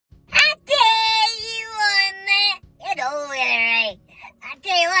I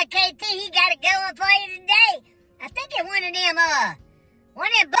tell you what, KT, he got a good one for you today. I think it's one of them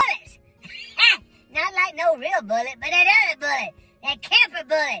bullets. Not like no real bullet, but that other bullet, that camper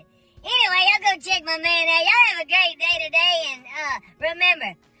bullet. Anyway, y'all go check my man out. Y'all have a great day today, and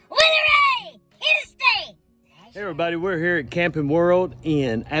remember, Willie Ray, here to stay. Hey everybody, we're here at Camping World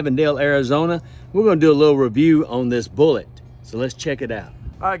in Avondale, Arizona. We're gonna do a little review on this bullet. So let's check it out.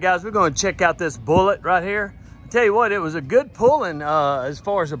 All right guys, we're gonna check out this bullet right here. I tell you what, it was a good pulling as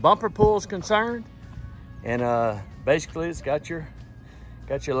far as the bumper pull is concerned. And basically it's got your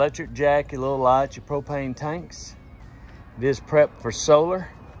electric jack, your little lights, your propane tanks. It is prepped for solar.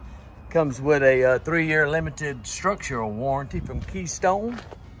 Comes with a 3-year limited structural warranty from Keystone.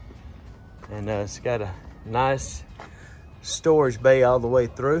 And it's got a nice storage bay all the way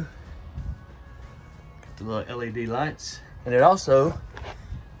through. Got the little LED lights. And it also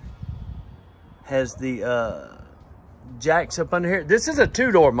has the jacks up under here. This is a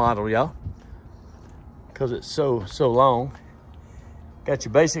 2-door model, y'all, because it's so long. Got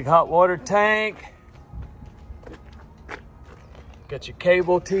your basic hot water tank. Got your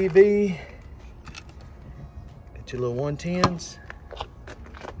cable TV. Got your little 110s.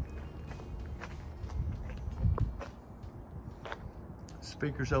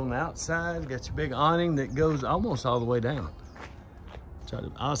 Speakers on the outside. Got your big awning that goes almost all the way down.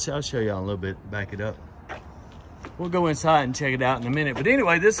 I'll show y'all a little bit, back it up. We'll go inside and check it out in a minute. But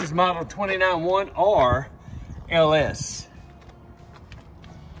anyway, this is model 291R LS.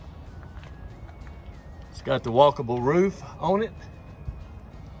 It's got the walkable roof on it.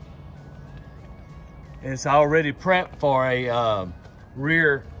 And it's already prepped for a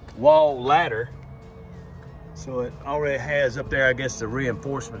rear wall ladder. So it already has up there, I guess, the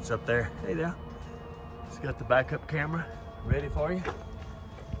reinforcements up there. Hey there. It's got the backup camera ready for you.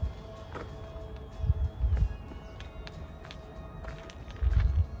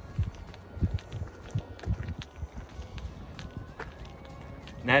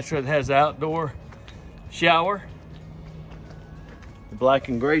 Naturally, it has the outdoor shower. The black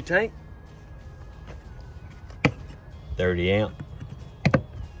and gray tank. 30 amp.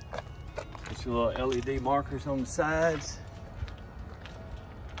 Got your little LED markers on the sides.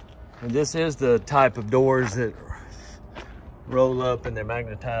 And this is the type of doors that roll up and they're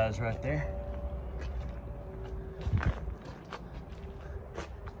magnetized right there.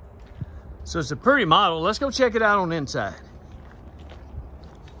 So it's a pretty model. Let's go check it out on the inside.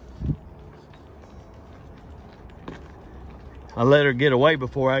 I let her get away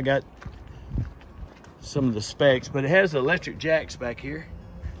before I got some of the specs, but it has electric jacks back here,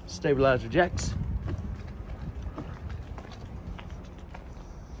 stabilizer jacks.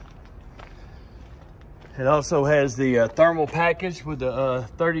 It also has the thermal package with the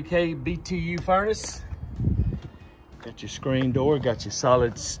 30K BTU furnace. Got your screen door, got your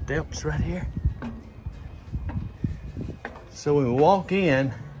solid steps right here. So when we walk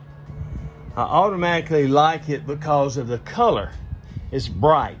in, I automatically like it because of the color. It's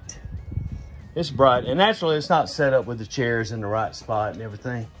bright. It's bright, and naturally it's not set up with the chairs in the right spot and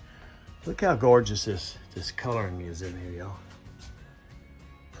everything. Look how gorgeous this coloring is in here, y'all.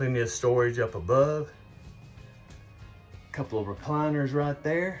 Plenty of storage up above. A couple of recliners right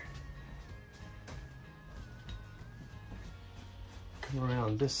there. Come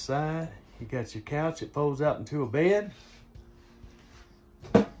around this side. You got your couch. It folds out into a bed.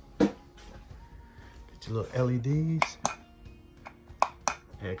 Your little LEDs.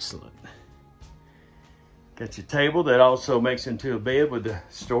 Excellent. Got your table that also makes into a bed with the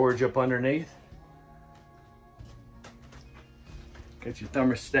storage up underneath. Got your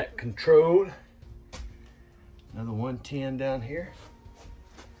thermostat control. Another 110 down here.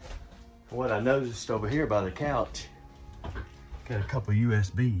 What I noticed over here by the couch, got a couple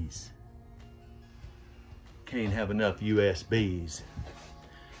USBs. Can't have enough USBs.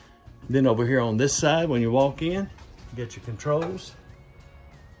 Then over here on this side, when you walk in, you get your controls.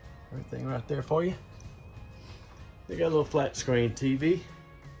 Everything right there for you. They got a little flat screen TV.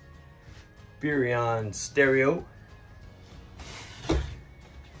 Furrion stereo.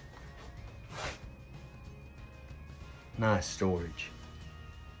 Nice storage.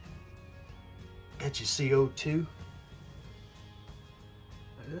 Got your CO2.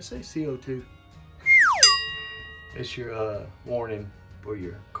 Did I say CO2? It's your warning for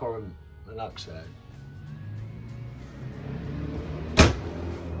your carbon monoxide.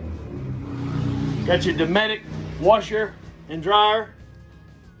 Got your Dometic washer and dryer.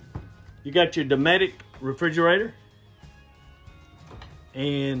 You got your Dometic refrigerator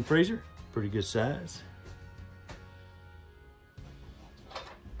and freezer, pretty good size.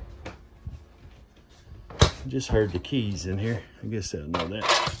 Just heard the keys in here. I guess they'll know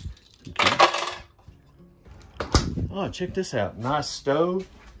that. Okay. Oh, check this out. Nice stove.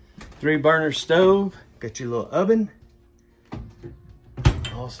 3-burner stove. Got your little oven.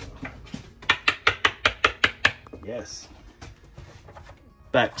 Awesome. Yes.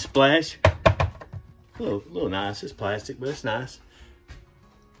 Backsplash. A little nice. It's plastic, but it's nice.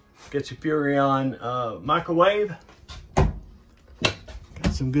 Get your Furrion microwave.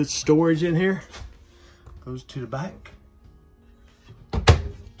 Got some good storage in here. Goes to the back.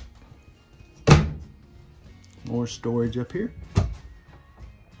 More storage up here.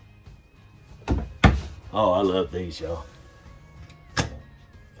 Oh, I love these, y'all.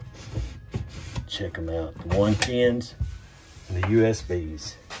 Check them out. The 110s and the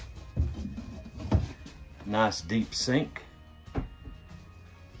USBs. Nice deep sink. I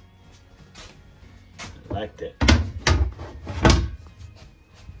like that.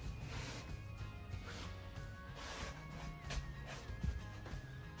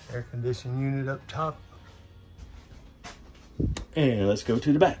 Air conditioning unit up top. And let's go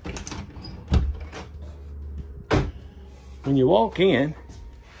to the back. When you walk in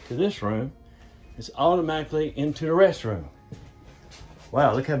to this room, it's automatically into the restroom.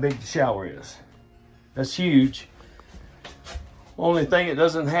 Wow, look how big the shower is. That's huge. Only thing, it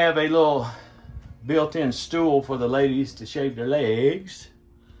doesn't have a little built-in stool for the ladies to shave their legs.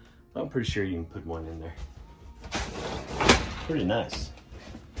 I'm pretty sure you can put one in there. Pretty nice.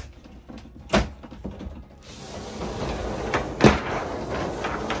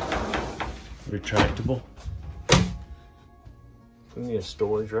 Retractable. Plenty of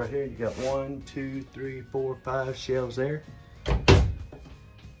storage right here. You got 1, 2, 3, 4, 5 shelves there. Got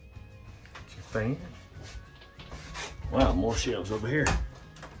your fan. Wow, more shelves over here.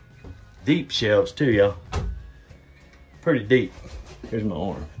 Deep shelves too, y'all. Pretty deep. Here's my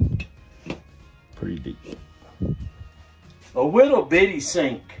arm. Pretty deep. A little bitty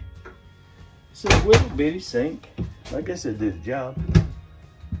sink. It's a little bitty sink. I guess it did the job.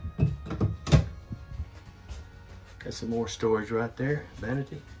 Got some more storage right there,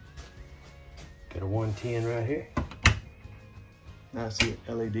 vanity. Got a 110 right here. Nice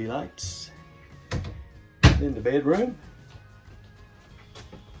LED lights. In the bedroom.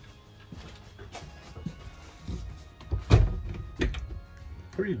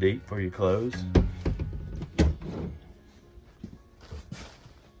 Pretty deep for your clothes.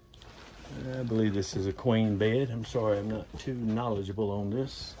 I believe this is a queen bed. I'm sorry, I'm not too knowledgeable on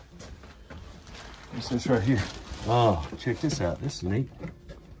this. What's this right here? Oh, check this out. This is neat.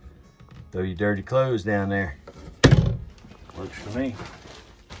 Throw your dirty clothes down there. Works for me.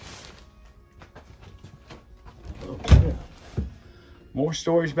 Oh, yeah. More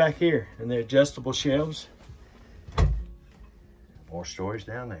storage back here and the adjustable shelves. More storage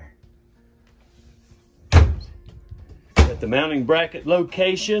down there. Got the mounting bracket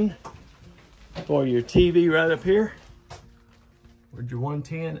location for your TV right up here with your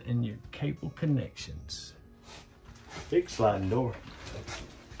 110 and your cable connections. Big sliding door.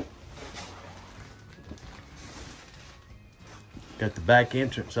 Got the back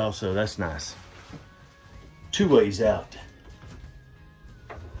entrance also, that's nice. 2 ways out,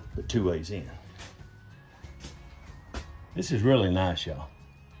 but 2 ways in. This is really nice, y'all.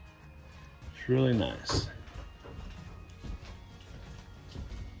 It's really nice.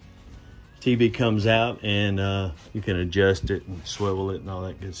 TV comes out and you can adjust it and swivel it and all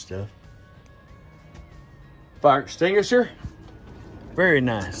that good stuff. Fire extinguisher, very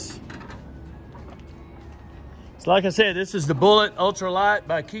nice. So like I said, this is the Bullet Ultra Lite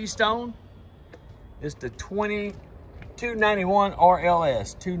by Keystone. It's the 291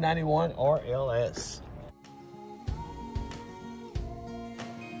 RLS, 291 RLS.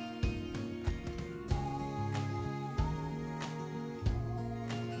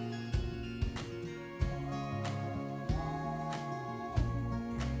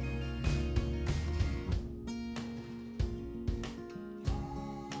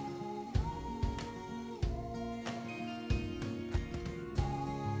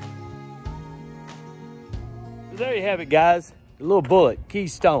 There you have it, guys. The little Bullet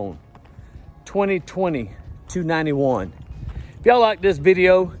Keystone 2020 291. If y'all like this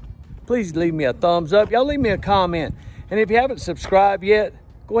video, please leave me a thumbs up. Y'all leave me a comment. And if you haven't subscribed yet,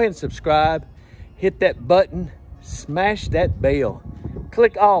 go ahead and subscribe. Hit that button. Smash that bell.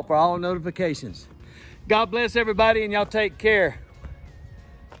 Click all for all notifications. God bless everybody, and y'all take care.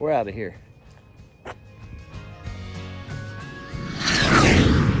 We're out of here.